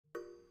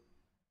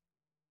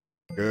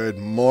Good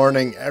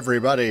morning,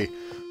 everybody.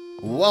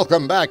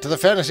 Welcome back to the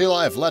Fantasy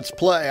Life Let's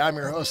Play. I'm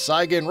your host,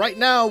 Saigan. Right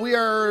now, we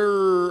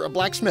are a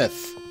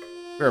blacksmith.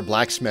 We're a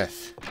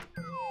blacksmith.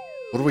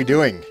 What are we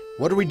doing?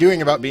 What are we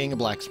doing about being a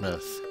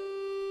blacksmith?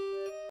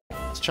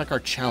 Let's check our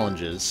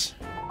challenges.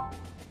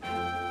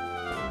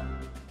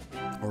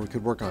 Or we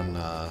could work on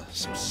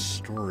some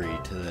story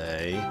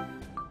today.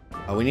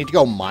 We need to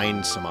go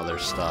mine some other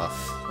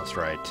stuff. That's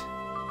right.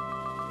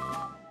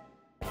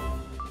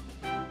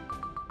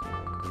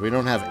 We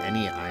don't have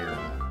any iron.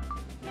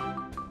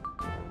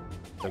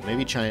 But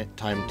maybe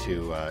time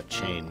to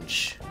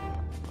change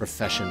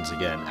professions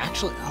again.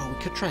 Actually, we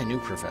could try a new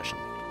profession.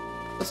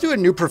 Let's do a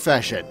new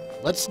profession.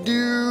 Let's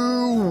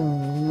do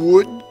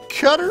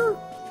woodcutter?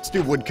 Let's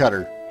do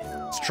woodcutter.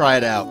 Let's try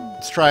it out.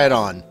 Let's try it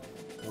on.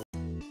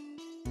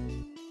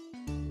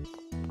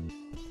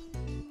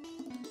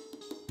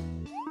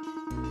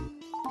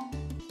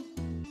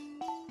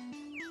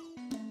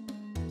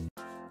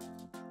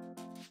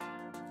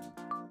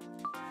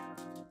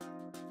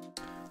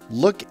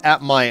 Look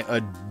at my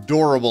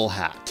adorable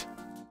hat.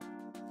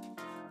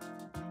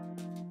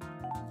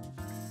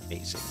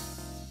 Amazing.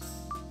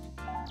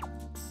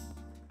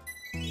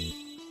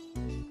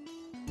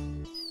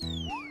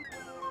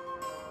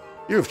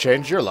 You've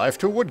changed your life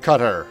to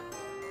woodcutter.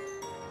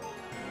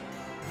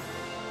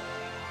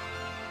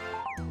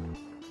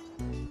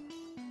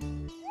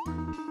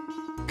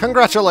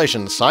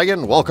 Congratulations,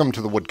 Saigan. Welcome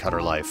to the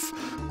woodcutter life.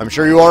 I'm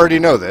sure you already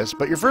know this,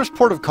 but your first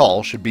port of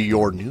call should be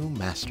your new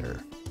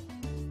master.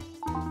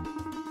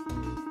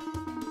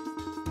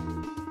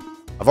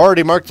 I've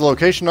already marked the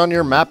location on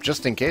your map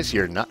just in case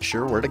you're not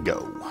sure where to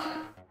go.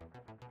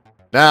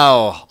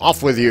 Now,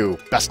 off with you.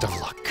 Best of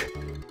luck.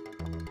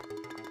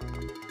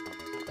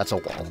 That's a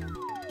wall.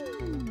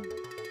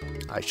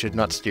 I should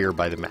not steer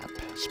by the map,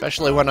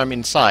 especially when I'm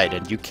inside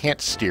and you can't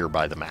steer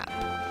by the map.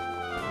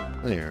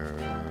 Zoom,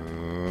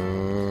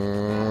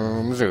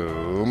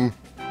 zoom.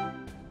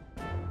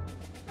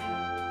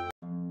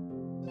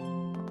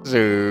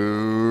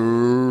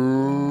 Zoom,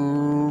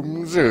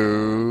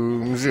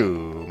 zoom,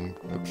 zoom.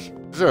 Oops.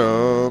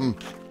 Zoom.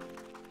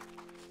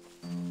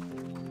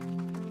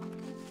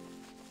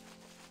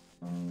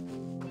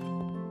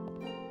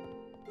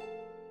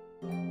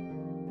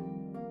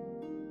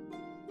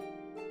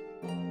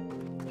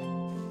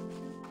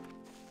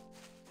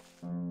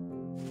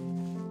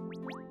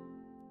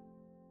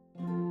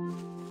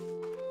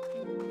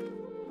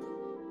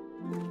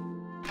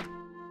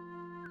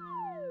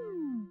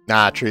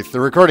 Nah, truth. The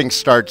recording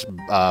starts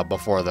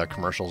before the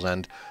commercials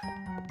end.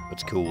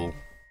 It's cool.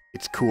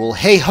 It's cool.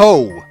 Hey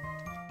ho!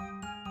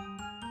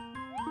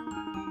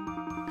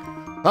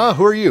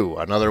 Who are you?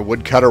 Another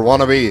woodcutter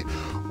wannabe?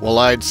 Well,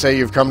 I'd say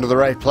you've come to the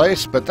right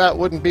place, but that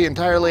wouldn't be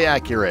entirely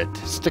accurate.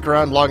 Stick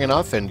around long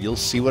enough and you'll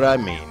see what I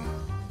mean.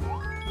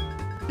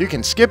 You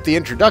can skip the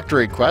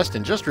introductory quest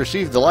and just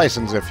receive the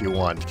license if you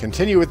want.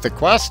 Continue with the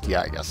quest?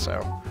 Yeah, I guess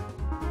so.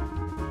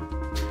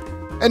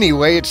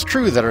 Anyway, it's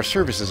true that our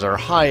services are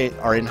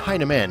in high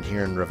demand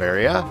here in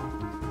Riveria.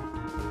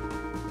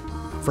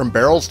 From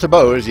barrels to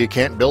bows, you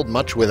can't build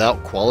much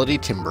without quality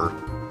timber.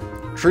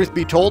 Truth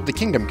be told, the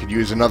kingdom could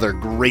use another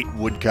great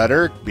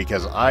woodcutter,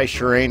 because I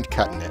sure ain't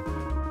cutting it.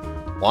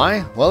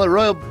 Why? Well, it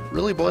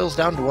really boils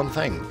down to one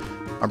thing.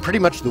 I'm pretty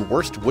much the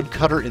worst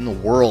woodcutter in the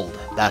world,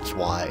 that's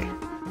why.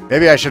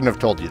 Maybe I shouldn't have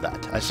told you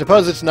that. I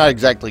suppose it's not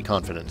exactly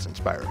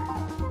confidence-inspiring.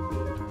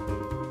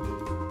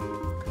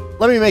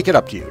 Let me make it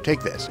up to you. Take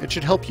this. It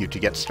should help you to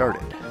get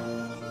started.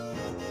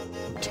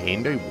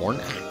 Obtained a worn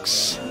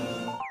axe.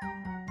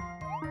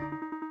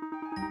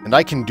 And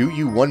I can do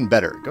you one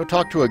better. Go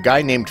talk to a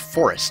guy named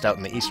Forrest out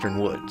in the eastern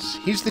woods.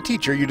 He's the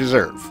teacher you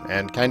deserve,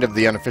 and kind of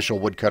the unofficial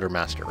woodcutter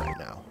master right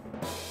now.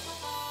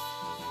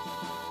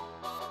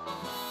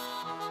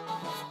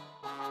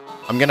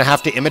 I'm gonna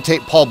have to imitate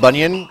Paul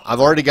Bunyan.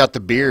 I've already got the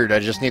beard. I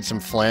just need some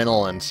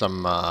flannel and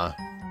some, I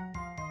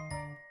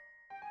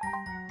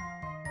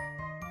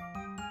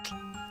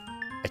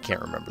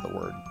can't remember the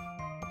word.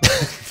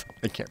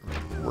 I can't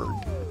remember the word.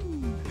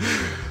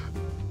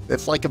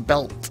 It's like a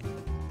belt,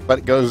 but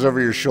it goes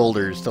over your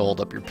shoulders to hold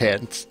up your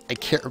pants. I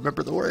can't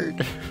remember the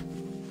word.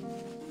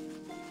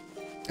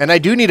 And I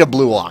do need a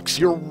blue ox.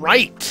 You're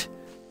right!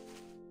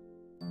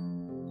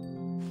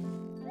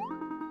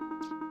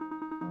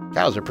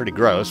 Cows are pretty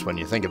gross when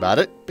you think about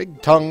it.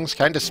 Big tongues,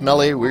 kind of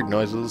smelly, weird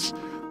noises.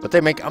 But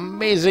they make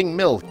amazing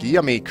milk.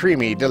 Yummy,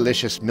 creamy,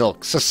 delicious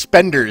milk.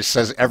 Suspenders,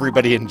 says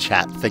everybody in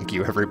chat. Thank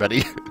you,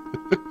 everybody.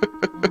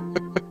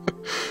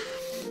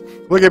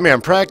 Look at me, I'm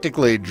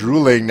practically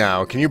drooling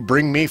now. Can you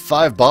bring me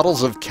 5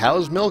 bottles of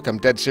cow's milk? I'm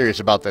dead serious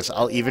about this.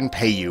 I'll even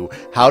pay you.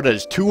 How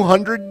does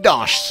 200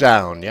 dosh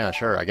sound? Yeah,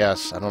 sure, I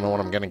guess. I don't know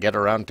when I'm going to get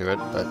around to it,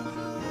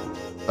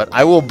 but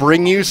I will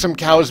bring you some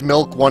cow's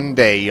milk one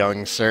day,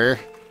 young sir.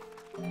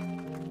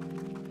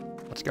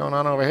 What's going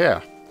on over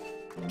here?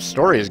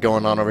 Story is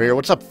going on over here.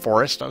 What's up,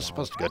 Forrest? I was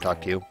supposed to go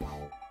talk to you.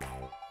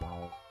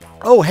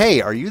 Oh,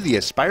 hey, are you the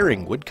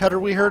aspiring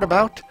woodcutter we heard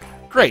about?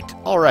 Great.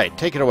 All right,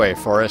 take it away,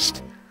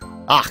 Forrest.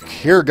 Ah,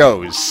 here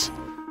goes.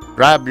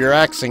 Grab your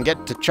axe and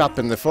get to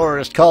chopping. The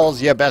forest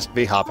calls, you best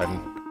be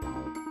hopping.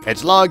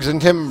 It's logs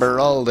and timber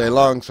all day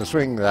long, so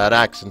swing that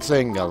axe and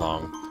sing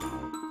along.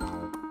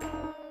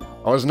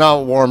 I was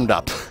not warmed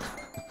up.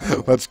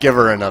 Let's give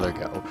her another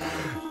go.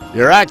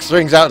 Your axe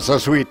rings out so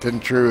sweet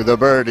and true, the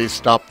birdies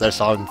stop their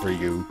song for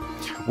you.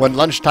 When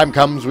lunchtime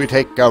comes, we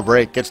take a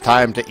break. It's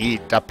time to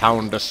eat a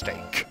pound of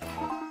steak.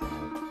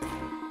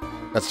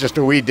 That's just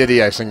a wee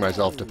ditty I sing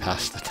myself to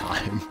pass the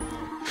time.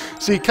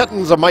 See,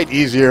 cutting's a mite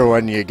easier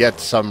when you get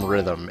some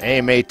rhythm,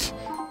 eh, mate?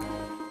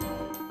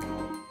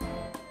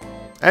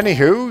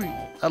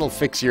 Anywho, that'll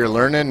fix your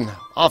learning.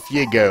 Off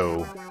you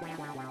go.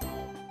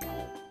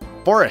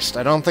 Forest,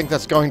 I don't think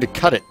that's going to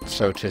cut it,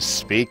 so to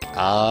speak.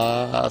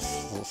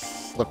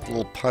 Slipped a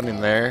little pun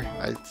in there.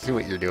 I see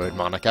what you're doing,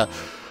 Monica.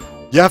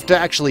 You have to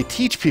actually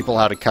teach people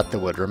how to cut the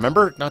wood,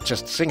 remember? Not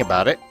just sing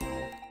about it.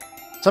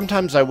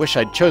 Sometimes I wish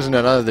I'd chosen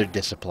another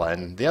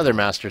discipline. The other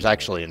masters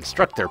actually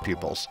instruct their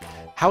pupils.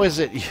 How is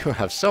it you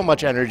have so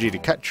much energy to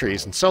cut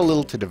trees and so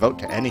little to devote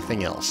to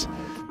anything else?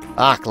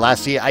 Ah,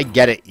 lassie, I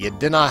get it. You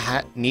do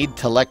not need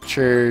to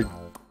lecture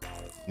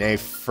nay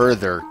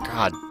further.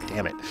 God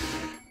damn it.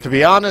 To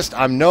be honest,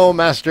 I'm no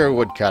master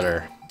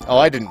woodcutter. Oh,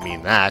 I didn't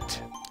mean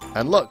that.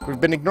 And look,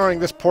 we've been ignoring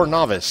this poor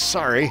novice.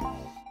 Sorry.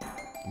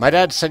 My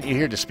dad sent you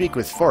here to speak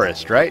with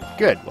Forrest, right?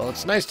 Good. Well,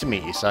 it's nice to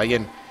meet you,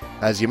 Saigan.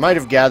 As you might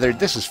have gathered,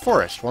 this is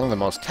Forrest, one of the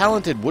most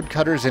talented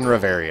woodcutters in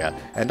Riveria,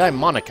 and I'm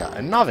Monica,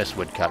 a novice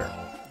woodcutter.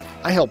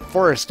 I help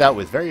Forrest out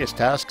with various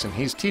tasks, and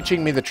he's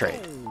teaching me the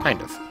trade.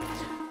 Kind of.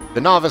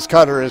 The novice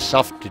cutter is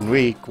soft and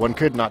weak. One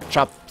could not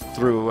chop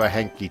through a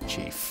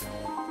handkerchief.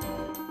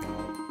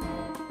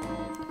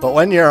 But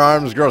when your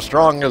arms grow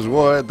strong as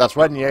wood, that's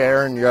when you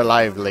earn your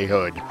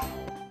livelihood.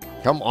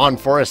 Come on,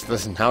 Forrest,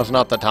 now's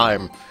not the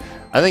time.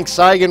 I think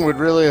Saigan would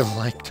really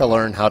like to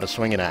learn how to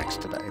swing an axe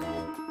today.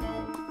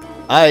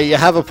 Aye, you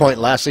have a point,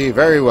 lassie.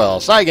 Very well.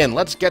 Saigan,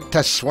 let's get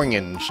to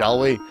swinging, shall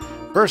we?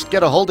 First,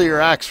 get a hold of your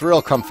axe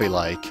real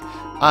comfy-like.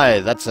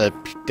 Aye, that's a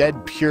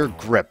dead pure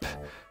grip.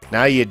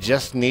 Now you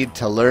just need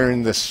to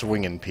learn the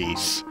swinging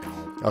piece.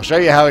 I'll show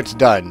you how it's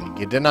done.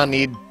 You do not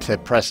need to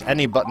press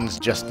any buttons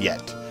just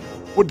yet.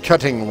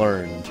 Woodcutting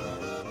learned.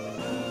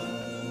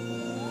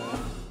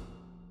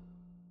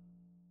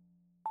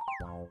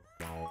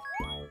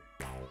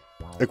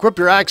 Equip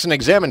your axe and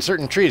examine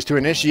certain trees to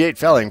initiate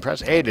felling.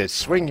 Press A to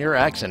swing your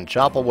axe and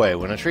chop away.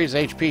 When a tree's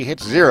HP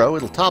hits 0,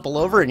 it'll topple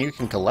over and you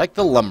can collect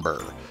the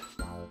lumber.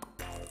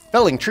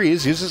 Felling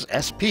trees uses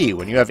SP.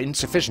 When you have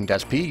insufficient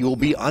SP,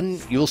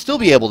 you'll still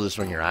be able to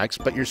swing your axe,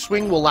 but your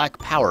swing will lack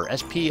power.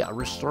 SP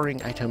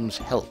restoring items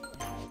health.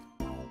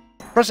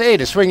 Press A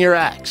to swing your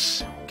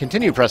axe.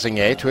 Continue pressing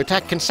A to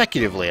attack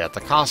consecutively at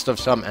the cost of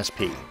some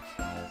SP.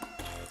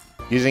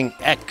 Using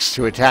X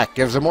to attack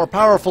gives a more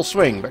powerful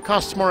swing, but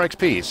costs more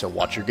XP, so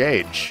watch your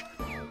gauge.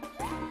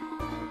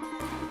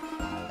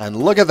 And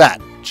look at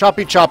that!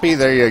 Choppy choppy,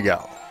 there you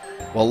go.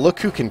 Well, look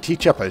who can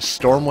teach up a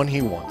storm when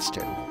he wants to.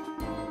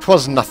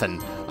 'Twas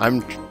nothing.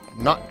 I'm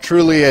not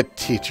truly a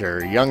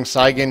teacher. Young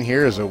Saigan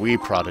here is a wee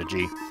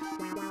prodigy.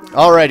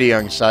 Alrighty,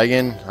 young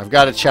Saigan, I've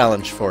got a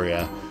challenge for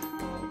you.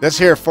 This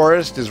here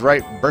forest is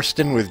right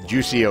bursting with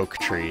juicy oak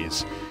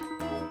trees.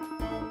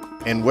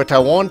 And what I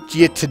want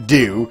you to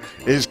do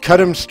is cut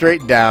them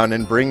straight down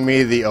and bring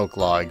me the oak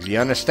logs. You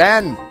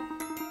understand?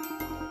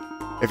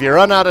 If you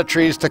run out of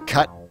trees to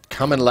cut,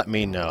 come and let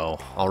me know.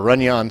 I'll run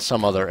you on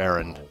some other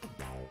errand.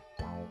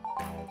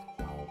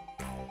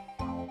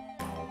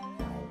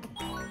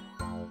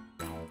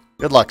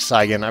 Good luck,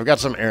 Saigan. I've got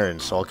some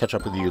errands, so I'll catch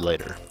up with you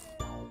later.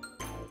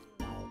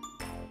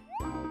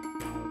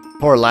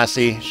 Poor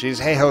lassie. She's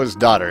Heiho's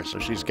daughter, so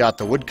she's got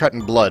the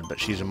woodcutting blood, but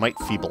she's a mite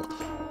feeble.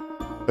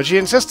 But she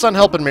insists on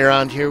helping me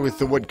around here with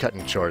the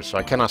woodcutting chores, so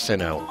I cannot say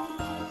no.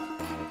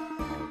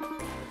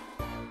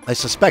 I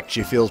suspect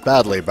she feels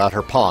badly about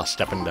her paw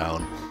stepping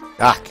down.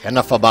 Ah,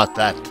 enough about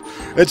that.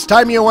 It's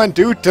time you went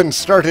out and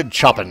started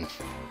chopping.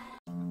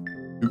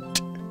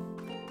 Oot.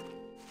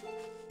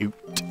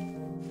 Oot.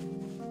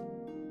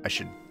 I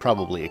should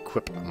probably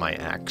equip my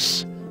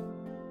axe.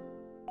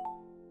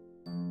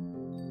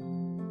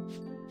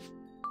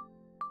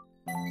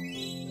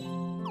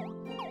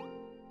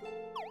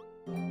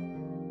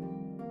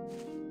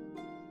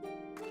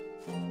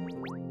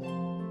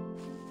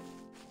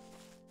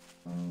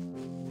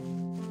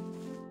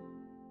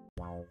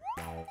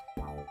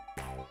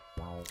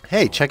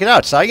 Hey, check it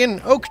out,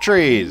 Saigan! Oak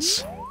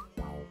trees!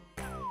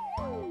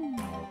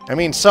 I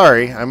mean,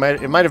 sorry,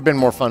 it might have been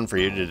more fun for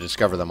you to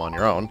discover them on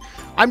your own.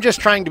 I'm just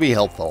trying to be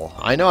helpful.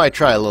 I know I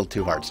try a little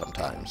too hard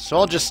sometimes, so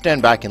I'll just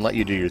stand back and let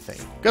you do your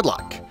thing. Good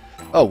luck!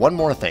 Oh, one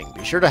more thing.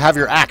 Be sure to have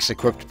your axe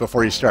equipped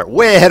before you start.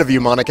 Way ahead of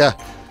you, Monica!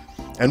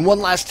 And one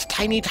last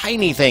tiny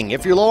thing.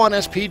 If you're low on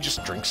SP,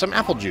 just drink some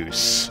apple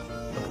juice.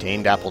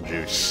 Obtained apple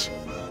juice.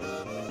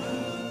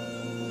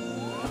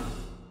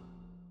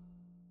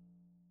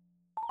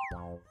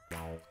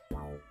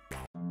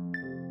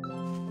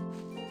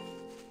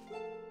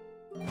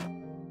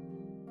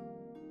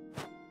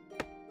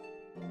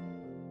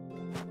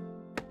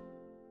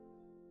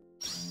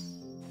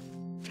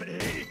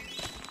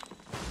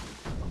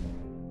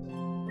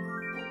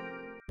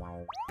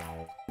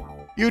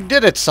 You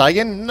did it,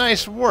 Saigan!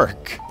 Nice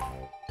work!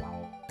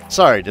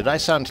 Sorry, did I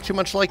sound too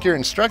much like your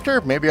instructor?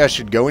 Maybe I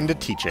should go into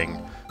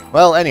teaching.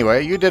 Well,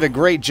 anyway, you did a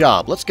great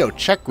job. Let's go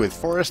check with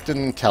Forrest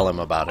and tell him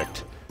about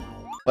it.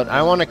 But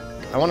I want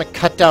to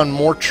cut down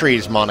more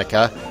trees,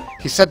 Monica.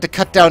 He said to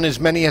cut down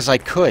as many as I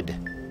could.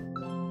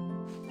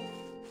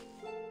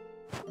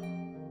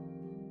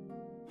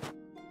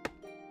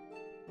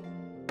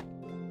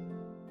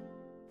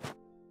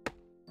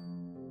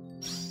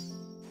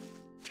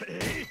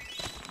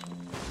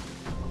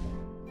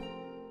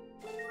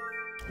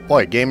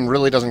 Boy, game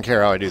really doesn't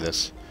care how I do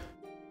this.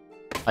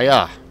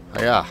 Hiya,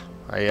 hiya,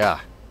 hiya,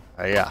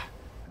 hiya,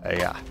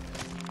 hiya.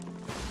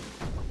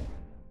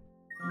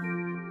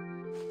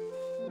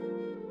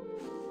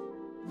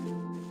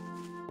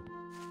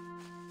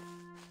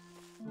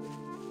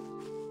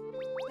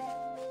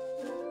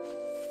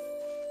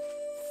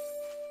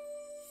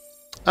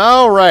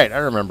 Oh, right, I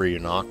remember you,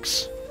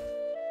 Nox.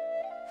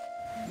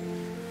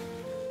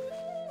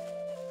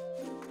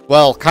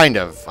 Well, kind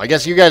of. I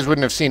guess you guys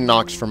wouldn't have seen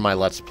Nox from my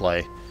Let's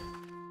Play.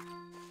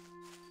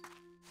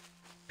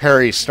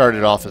 Perry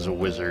started off as a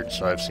wizard,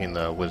 so I've seen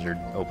the wizard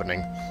opening.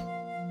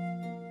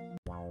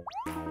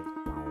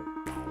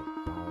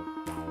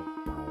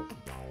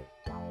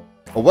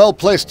 A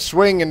well-placed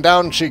swing, and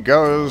down she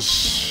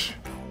goes.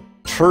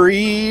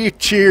 3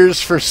 cheers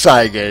for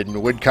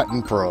Saigan,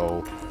 woodcutting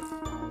pro.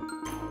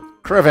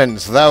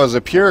 Crivens, that was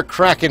a pure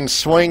crackin'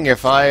 swing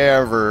if I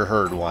ever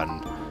heard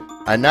one.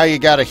 And now you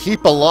got a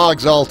heap of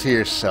logs all to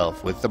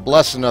yourself, with the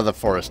blessing of the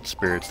forest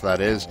spirits,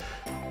 that is.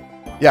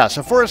 Yeah,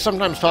 so Forrest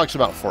sometimes talks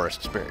about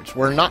forest spirits.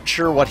 We're not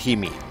sure what he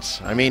means.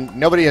 I mean,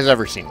 nobody has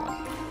ever seen one.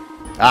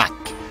 Ah,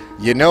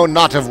 you know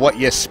not of what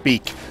ye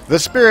speak. The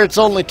spirits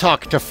only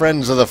talk to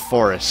friends of the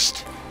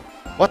forest.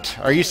 What?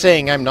 Are you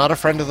saying I'm not a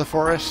friend of the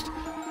forest?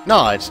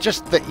 No, it's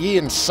just that ye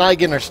and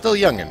Saigan are still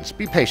young'uns.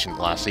 Be patient,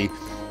 lassie.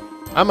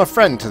 I'm a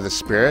friend to the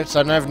spirits,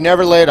 and I've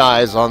never laid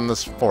eyes on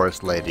this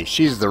forest lady.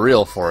 She's the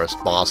real forest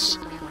boss.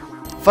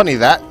 Funny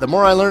that, the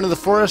more I learn of the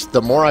forest,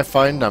 the more I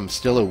find I'm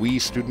still a wee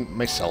student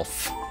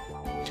myself.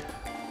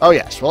 Oh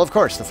yes, well of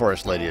course the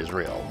forest lady is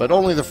real, but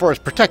only the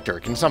forest protector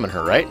can summon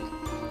her, right?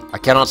 I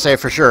cannot say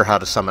for sure how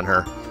to summon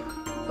her.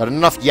 But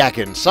enough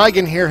yakking.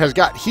 Saigan here has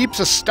got heaps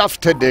of stuff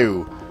to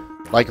do.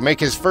 Like make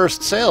his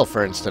first sale,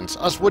 for instance.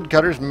 Us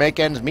woodcutters make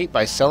ends meet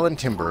by selling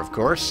timber, of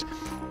course.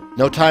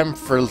 No time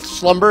for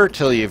slumber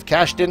till you've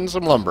cashed in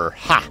some lumber.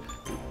 Ha!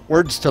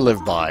 Words to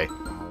live by.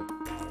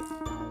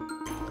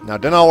 Now,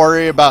 don't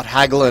worry about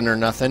haggling or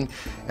nothing.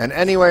 And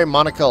anyway,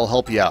 Monica will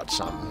help you out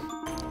some.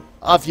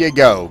 Off you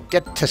go.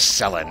 Get to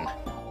selling.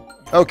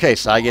 Okay,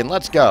 Saigan,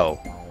 let's go.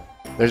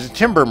 There's a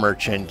timber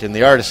merchant in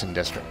the artisan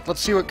district.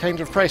 Let's see what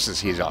kinds of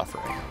prices he's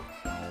offering.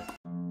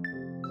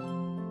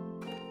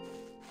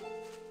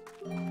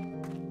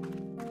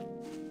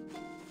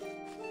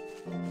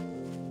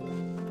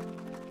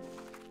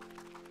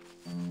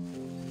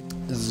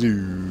 Zoom,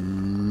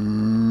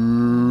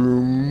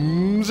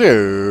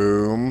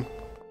 zoom.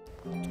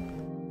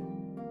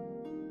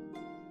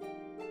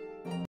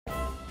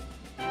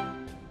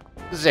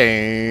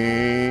 Zoom.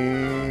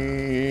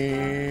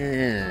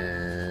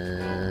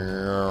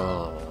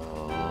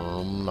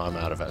 I'm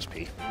out of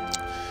SP.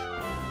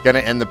 Gonna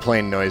end the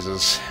plane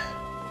noises.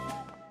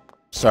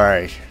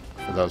 Sorry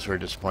for those who are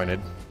disappointed.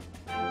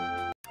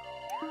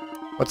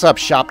 What's up,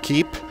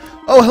 shopkeep?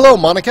 Oh, hello,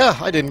 Monica.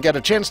 I didn't get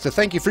a chance to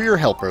thank you for your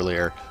help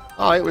earlier.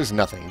 Oh, it was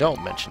nothing.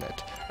 Don't mention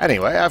it.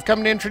 Anyway, I've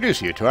come to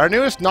introduce you to our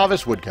newest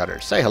novice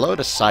woodcutter. Say hello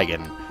to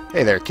Saigan.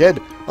 Hey there,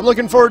 kid. I'm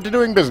looking forward to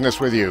doing business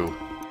with you.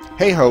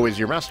 Hey-ho is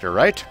your master,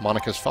 right?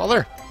 Monica's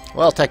father?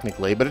 Well,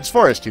 technically, but it's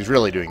Forrest who's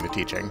really doing the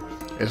teaching.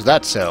 Is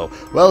that so?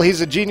 Well, he's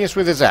a genius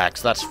with his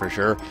axe, that's for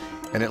sure.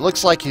 And it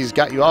looks like he's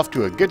got you off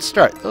to a good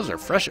start. Those are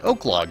fresh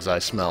oak logs I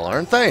smell,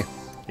 aren't they?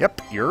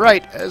 Yep, you're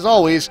right. As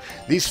always,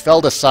 these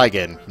fell to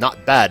Saigan.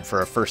 Not bad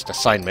for a first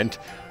assignment.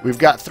 We've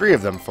got 3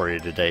 of them for you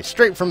today,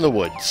 straight from the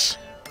woods.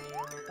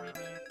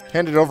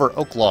 Handed over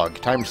oak log,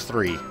 times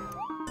 3.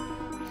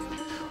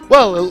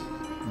 Well,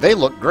 they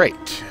look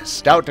great.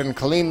 Stout and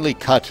cleanly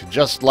cut,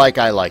 just like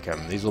I like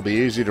them. These will be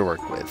easy to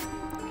work with.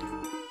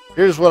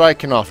 Here's what I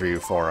can offer you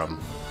for them.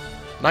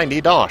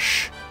 90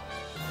 dosh.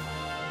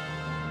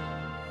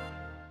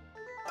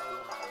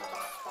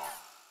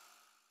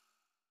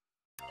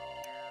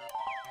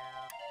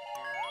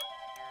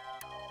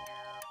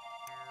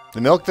 The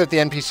milk that the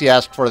NPC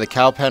asked for, the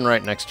cow pen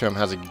right next to him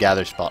has a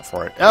gather spot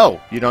for it. Oh,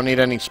 you don't need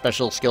any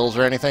special skills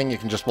or anything? You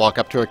can just walk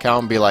up to a cow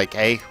and be like,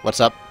 hey, what's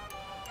up?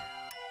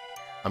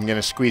 I'm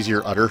gonna squeeze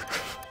your udder.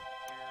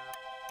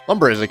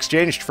 Lumber is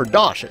exchanged for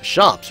dosh at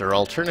shops or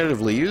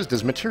alternatively used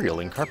as material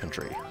in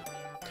carpentry.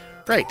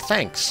 Great,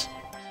 thanks.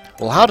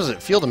 Well, how does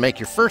it feel to make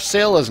your first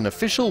sale as an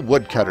official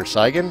woodcutter,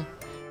 Saigan?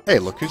 Hey,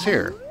 look who's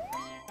here.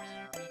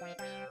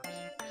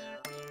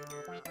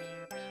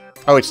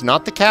 Oh, it's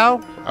not the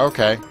cow?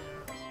 Okay.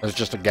 There's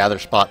just a gather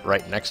spot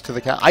right next to the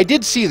cow. I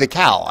did see the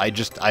cow. I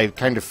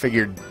kind of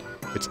figured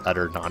it's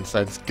utter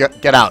nonsense.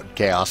 Get out,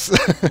 Chaos.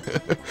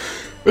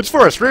 It's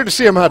Forrest. Ready to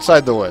see him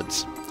outside the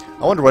woods.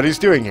 I wonder what he's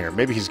doing here.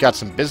 Maybe he's got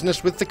some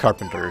business with the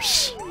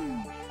carpenters.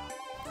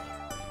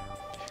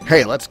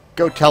 Hey, let's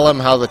go tell him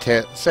how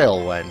the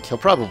sale went. He'll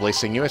probably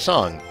sing you a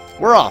song.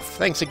 We're off.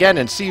 Thanks again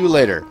and see you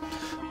later.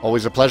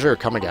 Always a pleasure.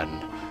 Come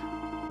again.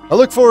 I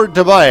look forward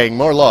to buying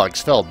more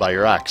logs felled by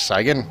your axe,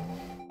 Saigan.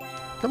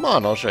 Come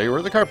on, I'll show you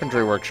where the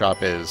carpentry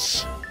workshop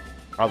is.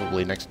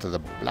 Probably next to the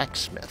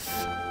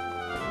blacksmith.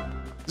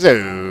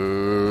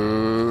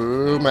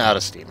 Zoom out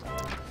of steam.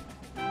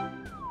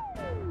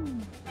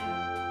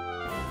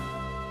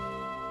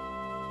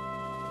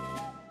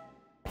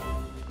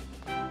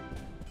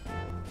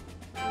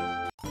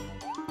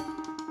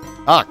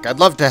 Ock, I'd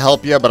love to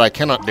help you, but I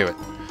cannot do it.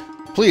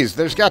 Please,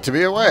 there's got to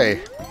be a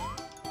way.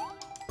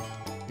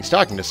 He's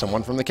talking to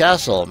someone from the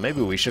castle.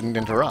 Maybe we shouldn't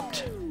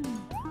interrupt.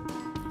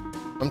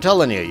 I'm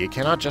telling you, you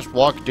cannot just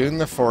walk down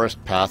the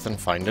forest path and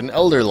find an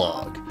elder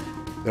log.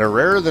 They're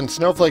rarer than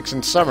snowflakes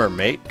in summer,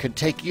 mate. Could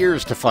take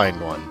years to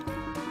find one.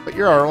 But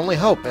you're our only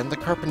hope, and the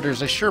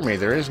carpenters assure me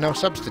there is no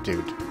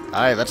substitute.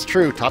 Aye, that's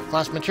true.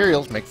 Top-class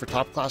materials make for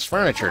top-class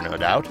furniture, no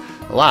doubt.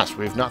 Alas,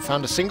 we've not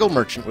found a single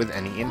merchant with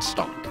any in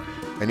stock.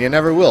 And you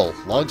never will.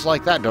 Logs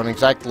like that don't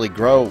exactly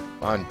grow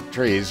on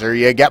trees, or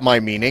you get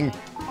my meaning.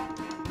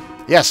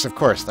 Yes, of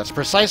course. That's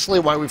precisely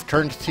why we've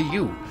turned to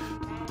you.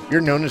 You're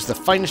known as the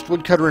finest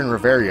woodcutter in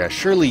Riveria.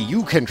 Surely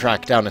you can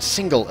track down a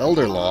single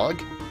elder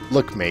log.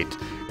 Look, mate,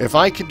 if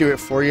I could do it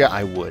for you,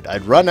 I would.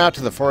 I'd run out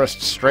to the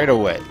forest straight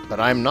away. But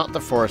I'm not the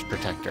forest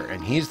protector,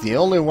 and he's the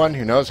only one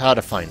who knows how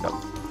to find them.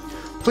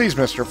 Please,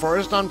 Mr.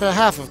 Forest, on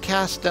behalf of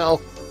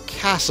Castel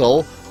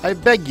Castle, I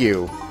beg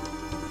you.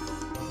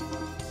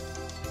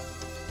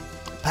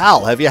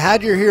 Pal, have you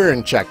had your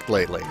hearing checked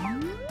lately?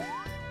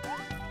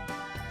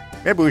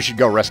 Maybe we should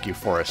go rescue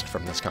Forest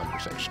from this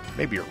conversation.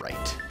 Maybe you're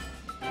right.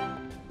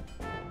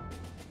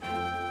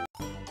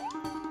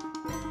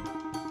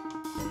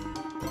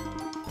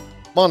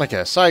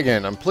 Monica,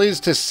 Saigan, I'm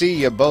pleased to see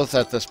you both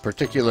at this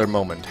particular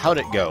moment. How'd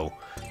it go?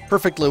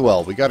 Perfectly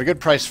well. We got a good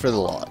price for the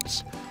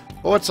logs.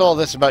 But what's all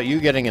this about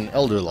you getting an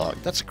elder log?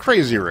 That's a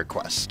crazy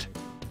request.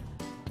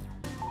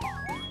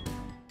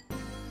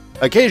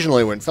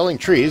 Occasionally, when felling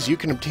trees, you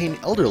can obtain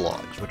elder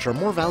logs, which are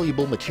more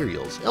valuable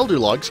materials. Elder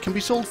logs can be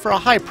sold for a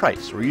high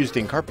price or used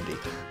in carpentry.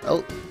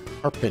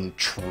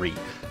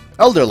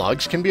 Elder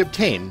logs can be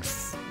obtained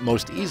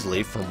most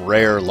easily from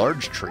rare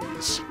large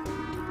trees.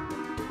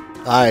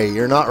 Aye,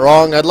 you're not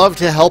wrong. I'd love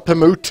to help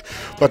him out,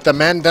 but the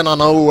man doesn't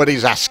know what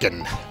he's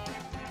asking.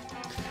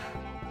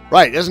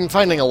 Right, isn't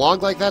finding a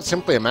log like that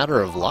simply a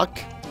matter of luck?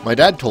 My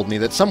dad told me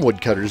that some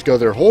woodcutters go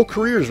their whole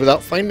careers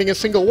without finding a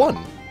single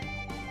one.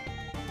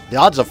 The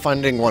odds of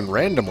finding one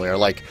randomly are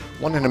like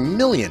 1 in a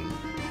million.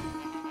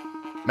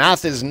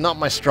 Math is not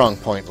my strong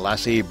point,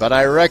 lassie, but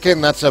I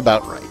reckon that's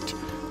about right.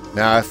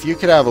 Now, if you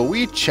could have a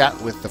wee chat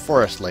with the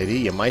forest lady,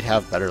 you might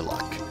have better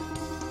luck.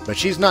 But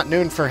she's not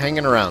known for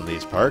hanging around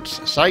these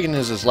parts. Saigan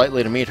is as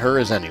likely to meet her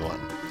as anyone.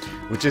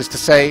 Which is to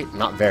say,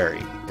 not very.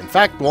 In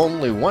fact,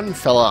 only one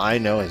fella I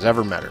know has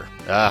ever met her.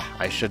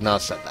 I should not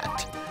have said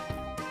that.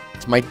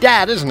 It's my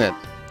dad, isn't it?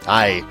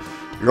 Aye.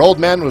 Your old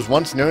man was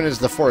once known as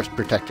the forest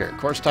protector. Of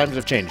course, times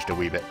have changed a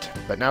wee bit.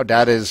 But now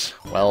Dad is,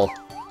 well,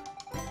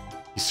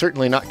 he's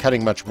certainly not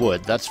cutting much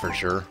wood, that's for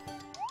sure.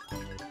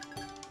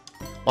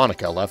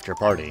 Monica left her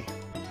party.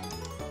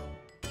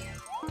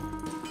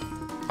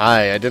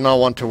 Aye, I did not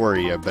want to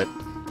worry you, but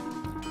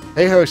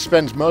Heiho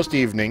spends most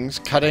evenings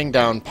cutting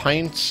down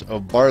pints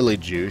of barley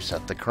juice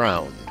at the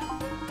Crown.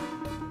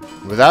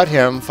 Without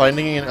him,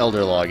 finding an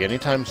elder log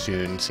anytime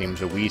soon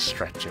seems a wee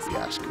stretch, if you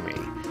ask me.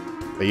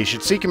 But you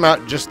should seek him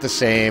out just the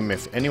same.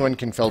 If anyone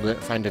can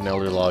find an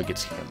elder log,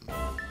 it's him.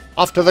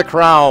 Off to the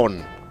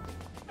Crown!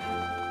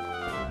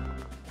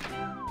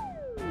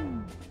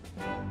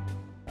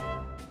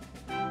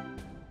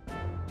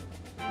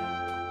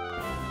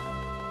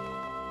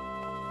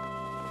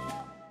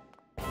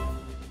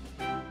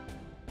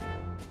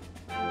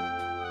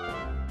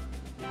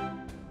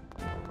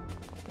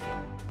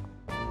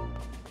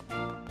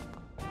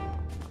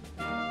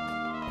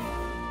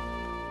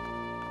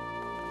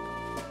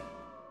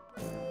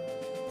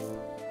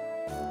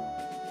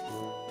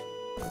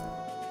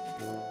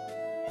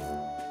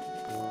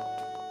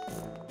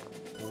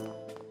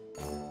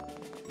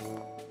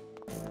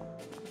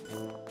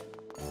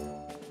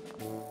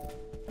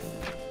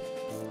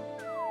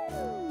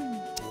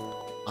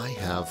 I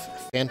have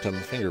phantom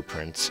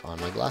fingerprints on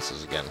my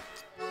glasses again.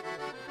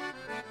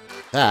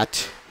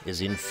 That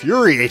is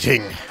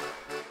infuriating.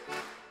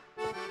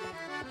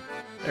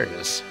 There it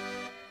is.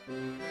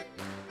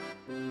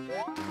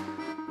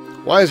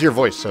 Why is your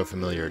voice so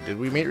familiar? Did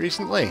we meet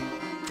recently?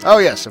 Oh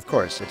yes, of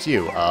course. It's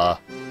you.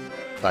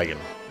 Saigan.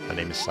 My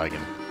name is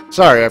Saigan.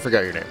 Sorry, I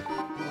forgot your name.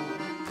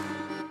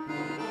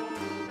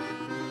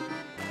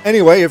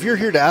 Anyway, if you're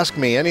here to ask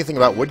me anything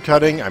about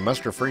woodcutting, I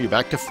must refer you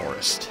back to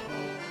Forest.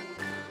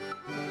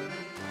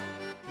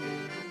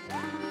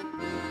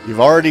 You've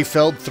already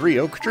felled 3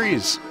 oak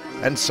trees.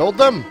 And sold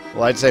them?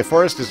 Well, I'd say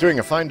Forest is doing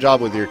a fine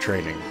job with your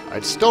training. I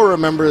still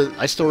remember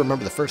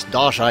the first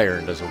dosh I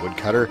earned as a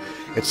woodcutter.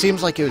 It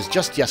seems like it was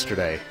just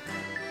yesterday.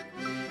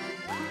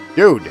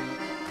 Dude!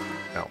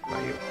 No,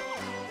 not you.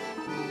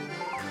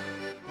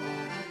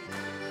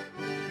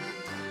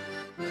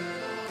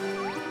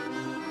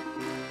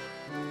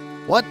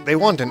 What? They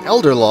want an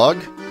elder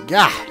log?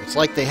 Gah! It's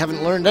like they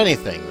haven't learned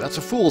anything. That's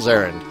a fool's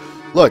errand.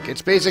 Look,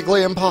 it's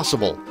basically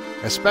impossible.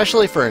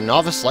 Especially for a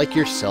novice like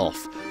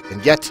yourself.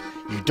 And yet,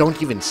 you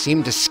don't even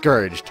seem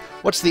discouraged.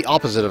 What's the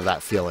opposite of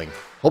that feeling?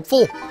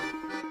 Hopeful?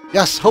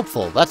 Yes,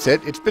 hopeful. That's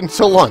it. It's been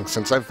so long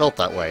since I've felt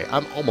that way.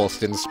 I'm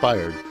almost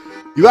inspired.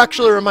 You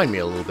actually remind me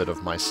a little bit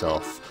of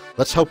myself.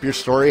 Let's hope your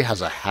story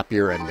has a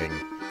happier ending.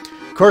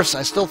 Of course,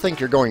 I still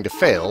think you're going to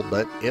fail,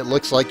 but it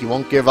looks like you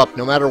won't give up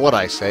no matter what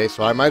I say,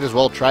 so I might as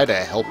well try to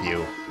help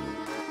you.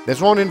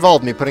 This won't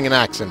involve me putting an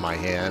axe in my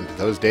hand.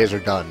 Those days are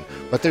done.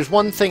 But there's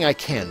one thing I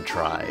can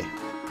try.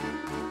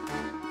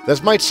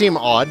 This might seem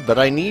odd, but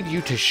I need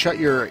you to shut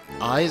your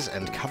eyes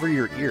and cover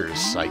your ears,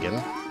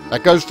 Saigan.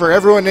 That goes for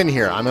everyone in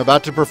here. I'm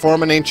about to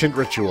perform an ancient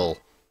ritual.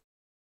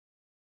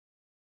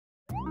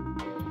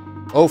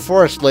 Oh,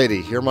 Forest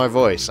Lady, hear my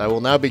voice. I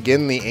will now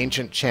begin the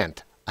ancient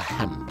chant.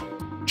 Ahem.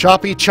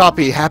 Choppy,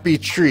 choppy, happy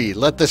tree,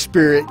 let the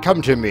spirit come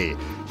to me.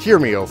 Hear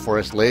me, O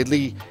Forest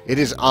Lady. It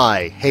is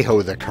I,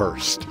 Heiho the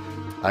Cursed.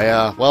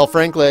 Well,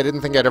 frankly, I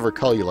didn't think I'd ever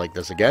call you like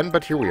this again,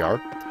 but here we are.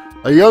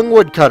 A young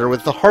woodcutter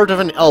with the heart of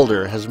an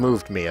elder has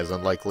moved me, as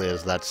unlikely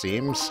as that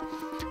seems.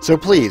 So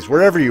please,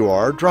 wherever you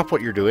are, drop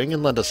what you're doing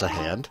and lend us a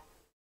hand.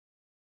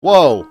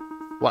 Whoa!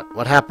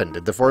 What happened?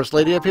 Did the Forest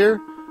Lady appear?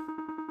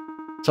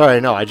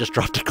 Sorry, no, I just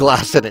dropped a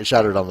glass and it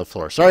shattered on the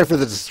floor. Sorry for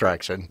the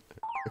distraction.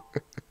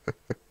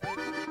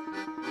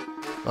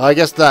 Well, I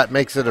guess that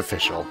makes it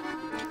official.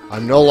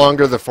 I'm no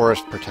longer the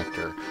forest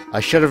protector. I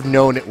should have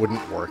known it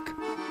wouldn't work.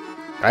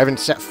 I haven't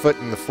set foot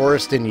in the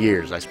forest in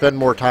years. I spend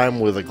more time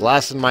with a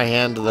glass in my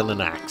hand than an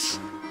axe.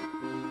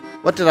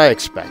 What did I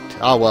expect?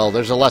 Ah, well,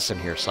 there's a lesson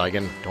here,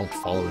 Saigan. Don't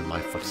follow in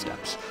my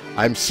footsteps.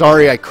 I'm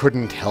sorry I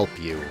couldn't help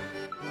you.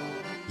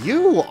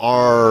 You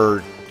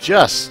are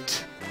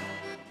just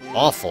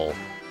awful.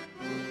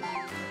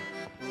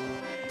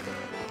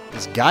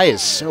 This guy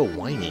is so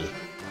whiny.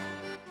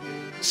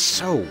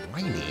 So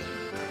whiny.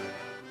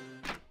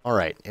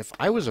 Alright, if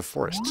I was a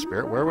forest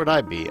spirit, where would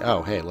I be?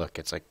 Oh, hey, look,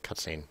 it's a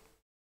cutscene.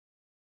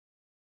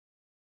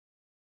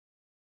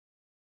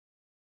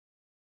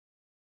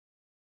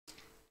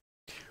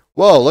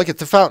 Whoa, look at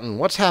the fountain.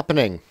 What's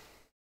happening?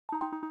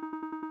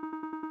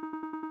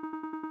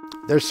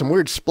 There's some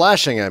weird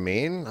splashing, I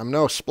mean. I'm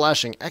no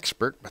splashing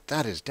expert, but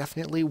that is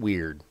definitely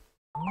weird.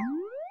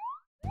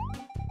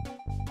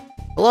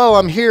 Hello,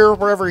 I'm here,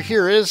 wherever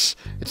here is.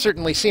 It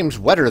certainly seems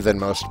wetter than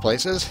most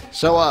places.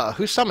 So,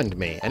 who summoned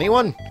me?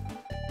 Anyone?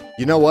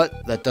 You know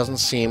what? That doesn't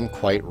seem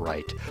quite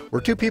right. Were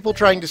two people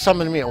trying to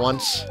summon me at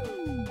once?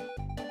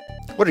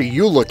 What are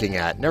you looking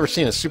at? Never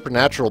seen a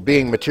supernatural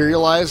being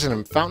materialize in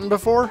a fountain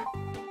before?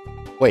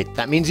 Wait,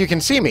 that means you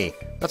can see me.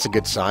 That's a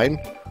good sign.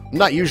 I'm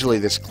not usually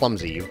this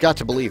clumsy. You've got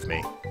to believe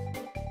me.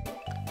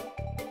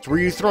 So were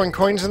you throwing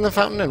coins in the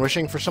fountain and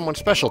wishing for someone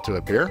special to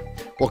appear?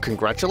 Well,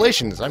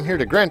 congratulations. I'm here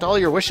to grant all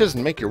your wishes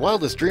and make your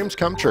wildest dreams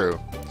come true.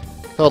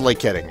 Totally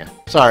kidding.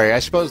 Sorry, I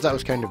suppose that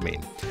was kind of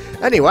mean.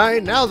 Anyway,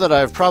 now that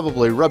I've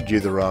probably rubbed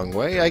you the wrong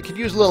way, I could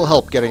use a little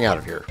help getting out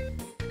of here.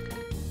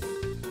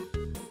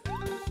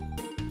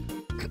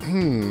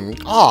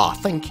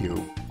 Thank you.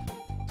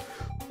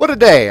 What a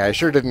day! I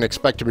sure didn't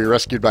expect to be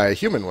rescued by a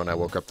human when I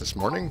woke up this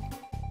morning.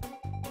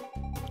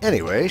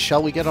 Anyway,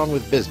 shall we get on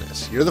with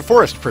business? You're the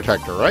forest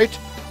protector, right?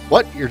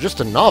 What? You're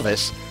just a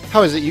novice?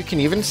 How is it you can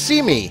even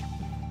see me?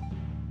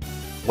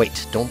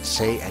 Wait, don't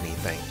say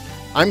anything.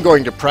 I'm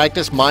going to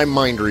practice my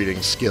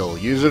mind-reading skill.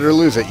 Use it or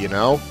lose it, you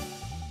know?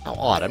 How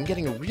odd, I'm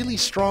getting a really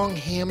strong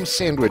ham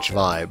sandwich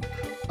vibe.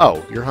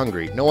 Oh, you're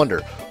hungry. No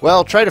wonder.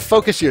 Well, try to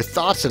focus your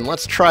thoughts and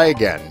let's try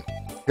again.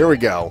 Here we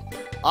go.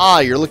 Ah,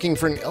 you're looking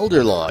for an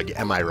elder log,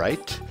 am I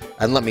right?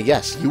 And let me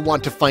guess, you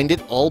want to find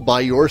it all by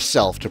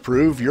yourself to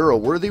prove you're a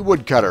worthy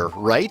woodcutter,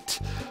 right?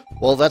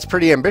 Well, that's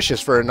pretty ambitious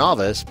for a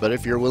novice, but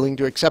if you're willing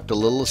to accept a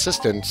little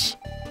assistance,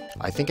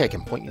 I think I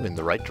can point you in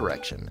the right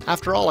direction.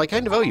 After all, I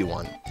kind of owe you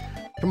one.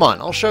 Come on,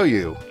 I'll show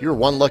you. You're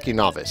one lucky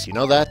novice, you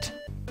know that?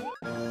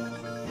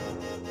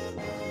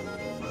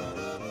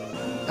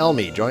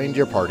 LBRY joined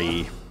your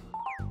party.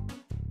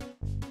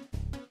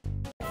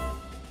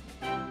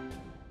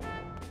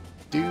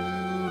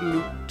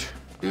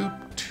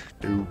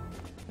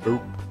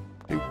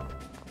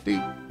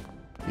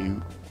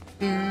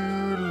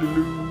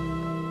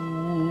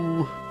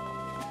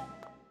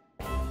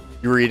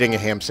 You were eating a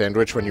ham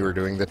sandwich when you were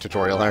doing the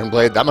tutorial,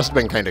 Ironblade? That must have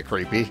been kind of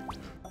creepy.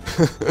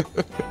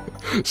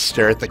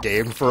 Stare at the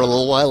game for a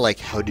little while, like,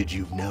 how did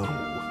you know?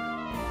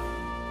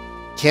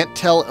 Can't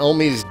tell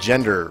LBRY's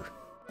gender.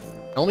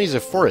 LBRY's a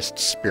forest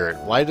spirit.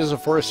 Why does a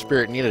forest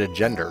spirit need a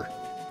gender?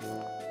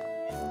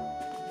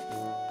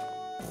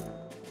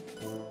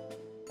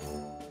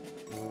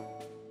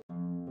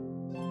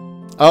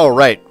 Oh,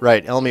 right.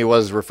 LBRY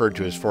was referred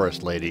to as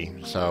Forest Lady,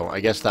 so I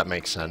guess that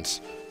makes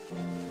sense.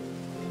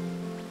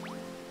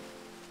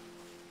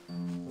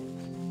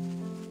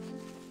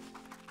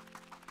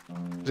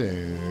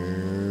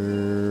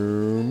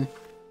 Zoom.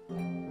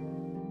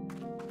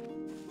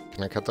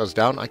 Can I cut those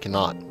down? I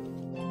cannot.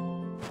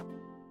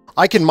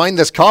 I can mine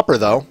this copper,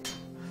 though.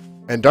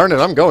 And darn it,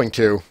 I'm going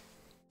to.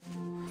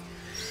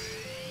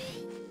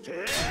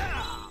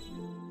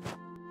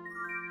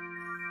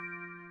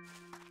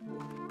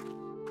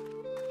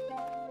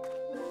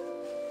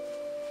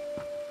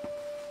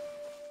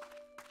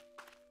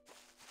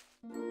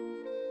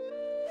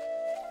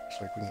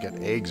 Looks like we can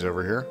get eggs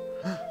over here.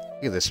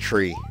 Look at this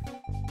tree.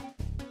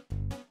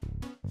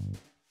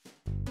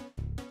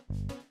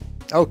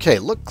 Okay,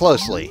 look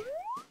closely.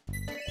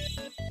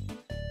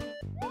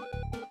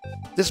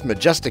 This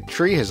majestic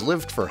tree has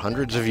lived for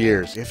hundreds of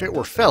years. If it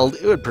were felled,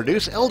 it would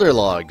produce elder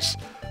logs.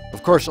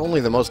 Of course,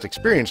 only the most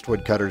experienced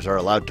woodcutters are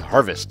allowed to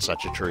harvest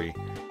such a tree.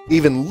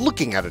 Even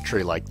looking at a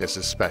tree like this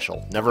is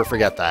special. Never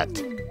forget that.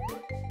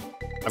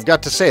 I've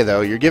got to say,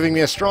 though, you're giving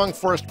me a strong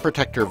forest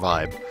protector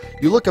vibe.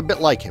 You look a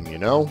bit like him, you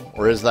know?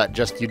 Or is that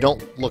just you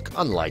don't look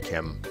unlike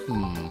him?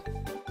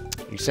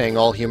 You saying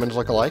all humans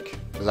look alike?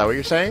 Is that what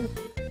you're saying?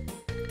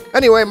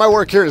 Anyway, my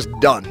work here is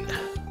done.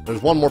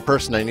 There's one more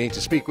person I need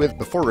to speak with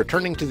before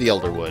returning to the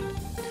Elderwood.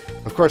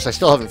 Of course, I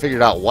still haven't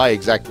figured out why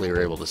exactly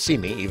you're able to see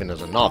me, even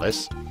as a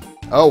novice.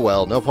 Oh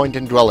well, no point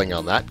in dwelling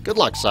on that. Good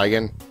luck,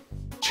 Saigan.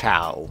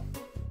 Ciao.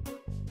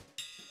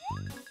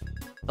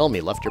 Tell me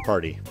left your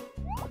party.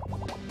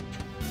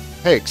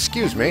 Hey,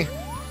 excuse me.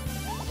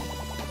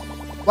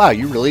 Wow,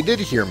 you really did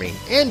hear me.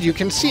 And you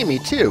can see me,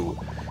 too.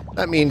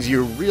 That means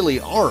you really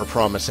are a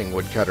promising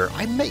woodcutter.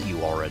 I met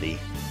you already.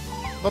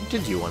 Bumped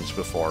into you once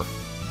before.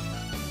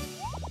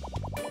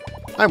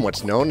 I'm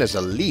what's known as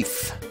a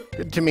leaf.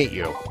 Good to meet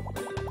you.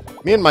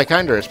 Me and my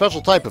kind are a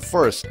special type of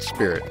forest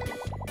spirit.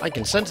 I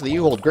can sense that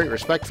you hold great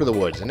respect for the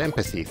woods and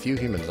empathy few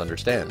humans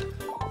understand.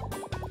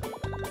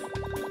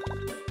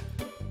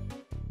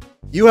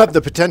 You have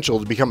the potential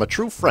to become a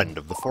true friend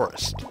of the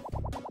forest.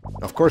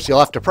 Of course, you'll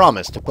have to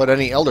promise to put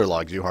any elder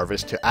logs you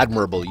harvest to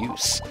admirable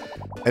use,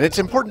 and it's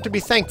important to be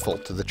thankful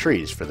to the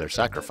trees for their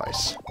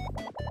sacrifice.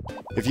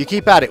 If you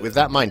keep at it with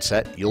that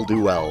mindset, you'll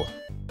do well.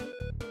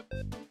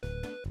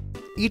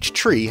 Each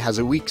tree has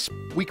a weak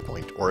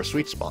point, or a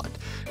sweet spot.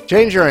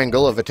 Change your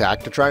angle of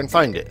attack to try and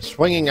find it.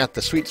 Swinging at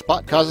the sweet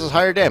spot causes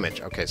higher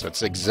damage. Okay, so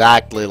it's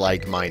exactly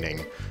like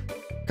mining.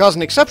 Cause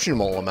an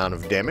exceptional amount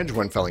of damage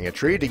when felling a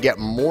tree to get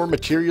more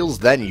materials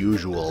than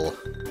usual.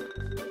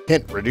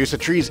 Hint, reduce a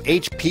tree's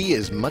HP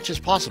as much as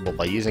possible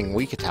by using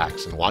weak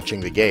attacks and watching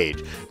the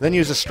gauge. Then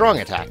use a strong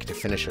attack to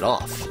finish it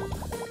off.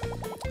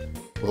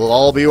 We'll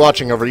all be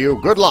watching over you.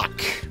 Good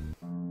luck!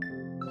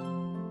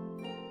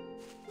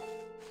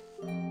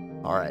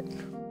 Alright.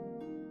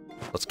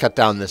 Let's cut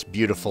down this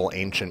beautiful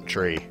ancient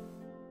tree,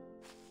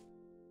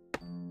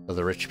 so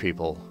the rich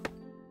people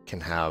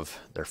can have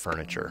their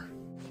furniture,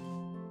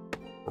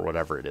 or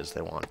whatever it is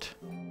they want.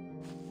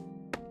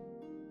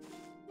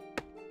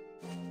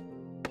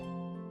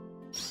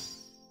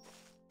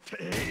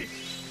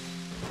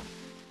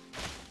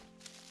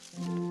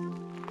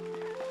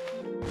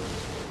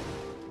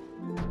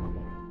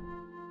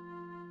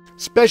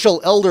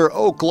 Special Elder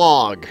Oak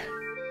Log.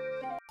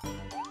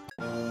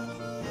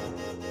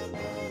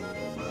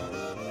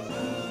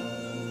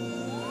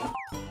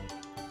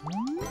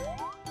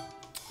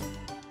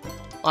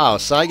 Wow,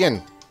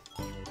 Saigan.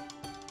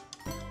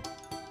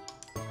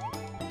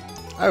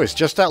 I was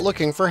just out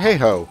looking for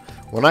Hey-Ho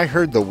when I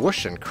heard the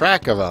whoosh and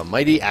crack of a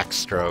mighty axe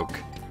stroke.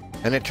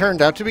 And it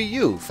turned out to be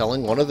you,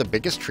 felling one of the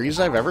biggest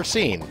trees I've ever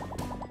seen.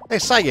 Hey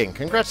Saigan,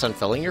 congrats on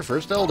felling your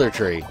first elder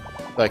tree.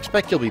 But I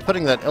expect you'll be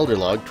putting that elder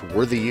log to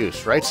worthy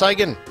use, right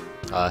Saigan?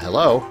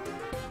 Hello?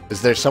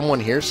 Is there someone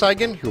here,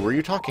 Saigan? Who were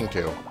you talking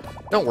to?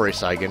 Don't worry,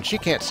 Saigan, she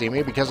can't see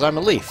me because I'm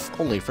a leaf.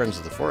 Only friends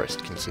of the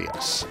forest can see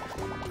us.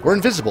 We're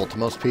invisible to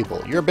most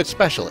people. You're a bit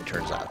special, it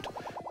turns out.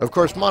 Of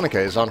course, Monica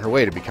is on her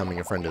way to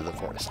becoming a friend of the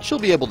forest. She'll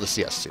be able to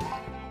see us soon.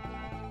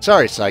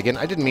 Sorry, Saigan,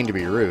 I didn't mean to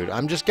be rude.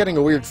 I'm just getting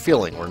a weird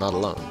feeling we're not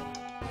alone.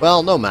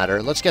 Well, no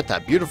matter. Let's get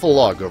that beautiful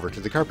log over to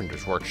the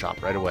carpenter's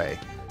workshop right away.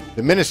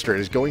 The minister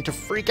is going to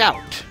freak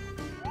out.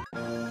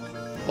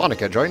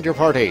 Monica joined your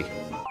party.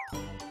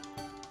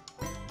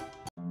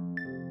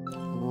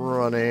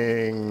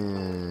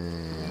 Running.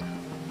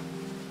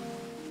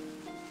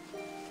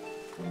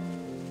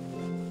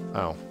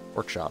 Oh,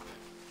 workshop.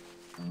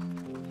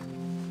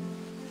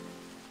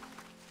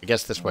 I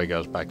guess this way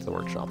goes back to the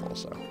workshop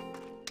also.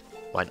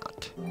 Why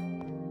not?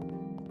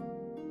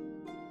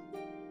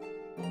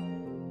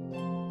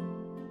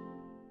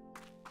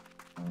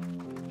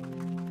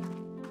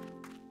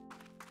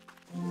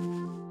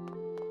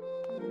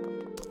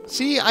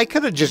 See, I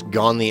could have just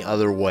gone the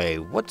other way.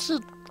 What's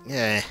it?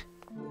 Eh.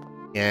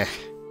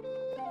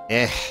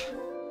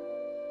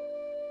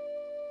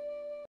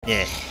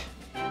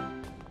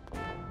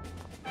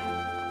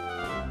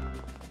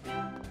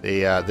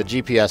 The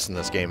GPS in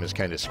this game is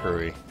kind of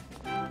screwy.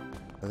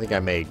 I think I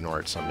may ignore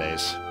it some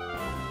days.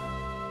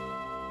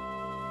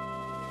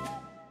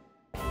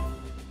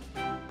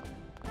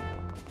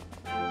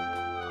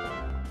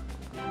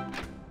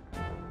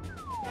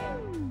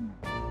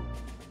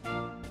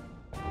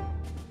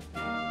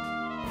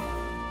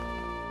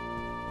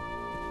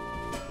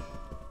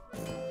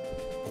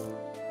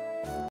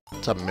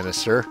 What's up,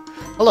 Minister?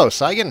 Hello,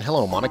 Saigan.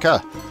 Hello,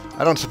 Monica.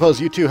 I don't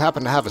suppose you two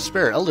happen to have a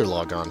spare Elder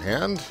Log on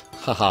hand?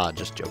 Haha,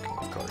 just joking,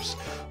 of course.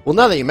 Well,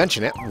 now that you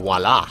mention it,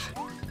 voila!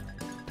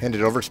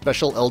 Handed over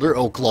Special Elder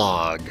Oak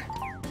Log.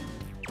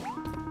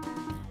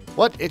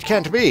 What? It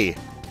can't be!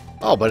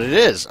 Oh, but it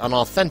is! An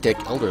authentic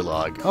Elder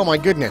Log. Oh my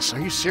goodness, are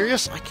you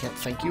serious? I can't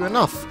thank you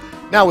enough.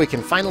 Now we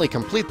can finally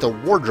complete the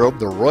wardrobe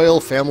the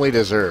royal family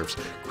deserves.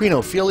 Queen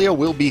Ophelia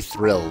will be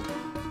thrilled.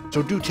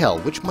 So do tell,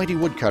 which mighty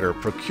woodcutter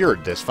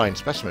procured this fine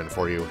specimen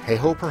for you?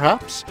 Hey-ho,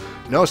 perhaps?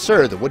 No,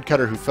 sir, the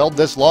woodcutter who felled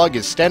this log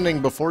is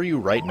standing before you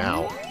right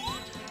now.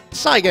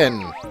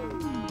 Saigan!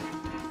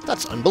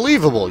 That's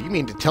unbelievable! You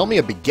mean to tell me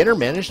a beginner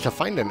managed to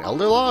find an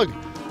Elder Log?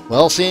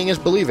 Well, seeing is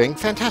believing.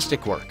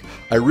 Fantastic work.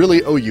 I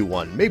really owe you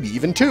one, maybe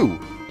even two.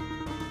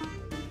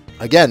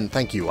 Again,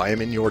 thank you. I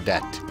am in your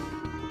debt.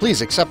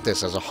 Please accept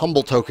this as a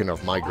humble token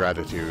of my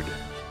gratitude.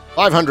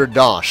 500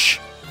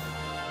 dosh.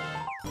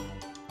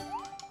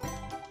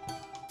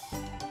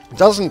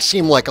 Doesn't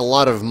seem like a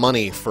lot of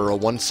money for a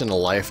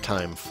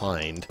once-in-a-lifetime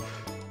find.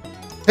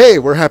 Hey,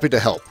 we're happy to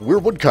help. We're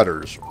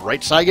woodcutters,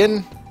 right,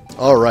 Saigan?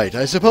 Alright,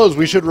 I suppose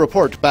we should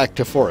report back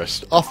to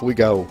Forest. Off we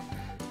go.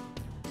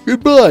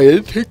 Goodbye,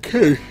 and take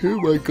care. Oh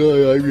my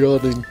god, I'm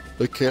yawning.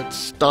 I can't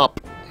stop.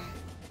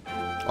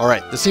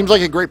 Alright, this seems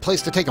like a great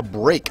place to take a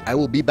break. I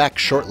will be back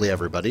shortly,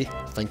 everybody.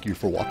 Thank you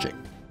for watching.